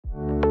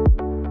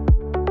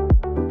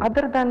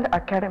Other than the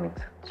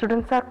academics,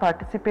 students are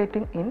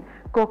participating in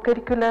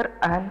co-curricular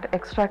and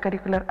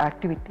extracurricular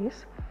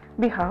activities.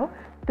 We have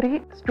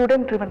 3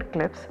 student-driven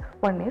clubs.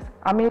 One is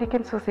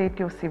American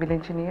Society of Civil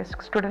Engineers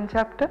Student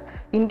Chapter,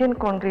 Indian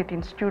Concrete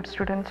Institute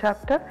Student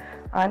Chapter,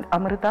 and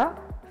Amrita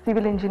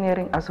Civil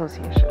Engineering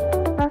Association.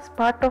 As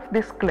part of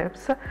these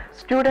clubs,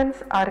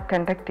 students are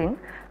conducting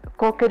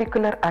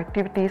co-curricular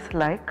activities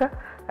like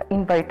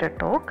invited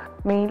talk,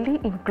 mainly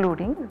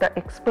including the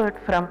expert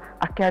from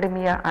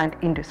academia and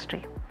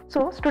industry.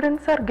 So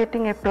students are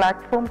getting a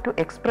platform to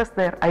express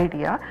their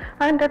idea,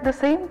 and at the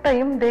same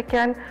time they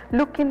can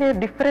look in a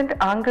different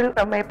angle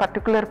from a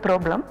particular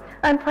problem,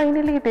 and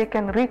finally they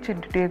can reach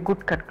into a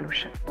good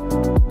conclusion.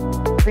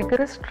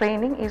 Rigorous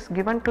training is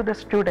given to the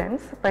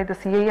students by the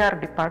CIR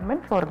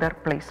department for their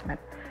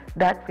placement.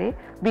 That way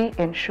we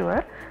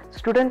ensure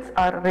students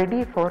are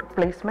ready for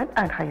placement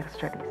and higher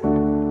studies.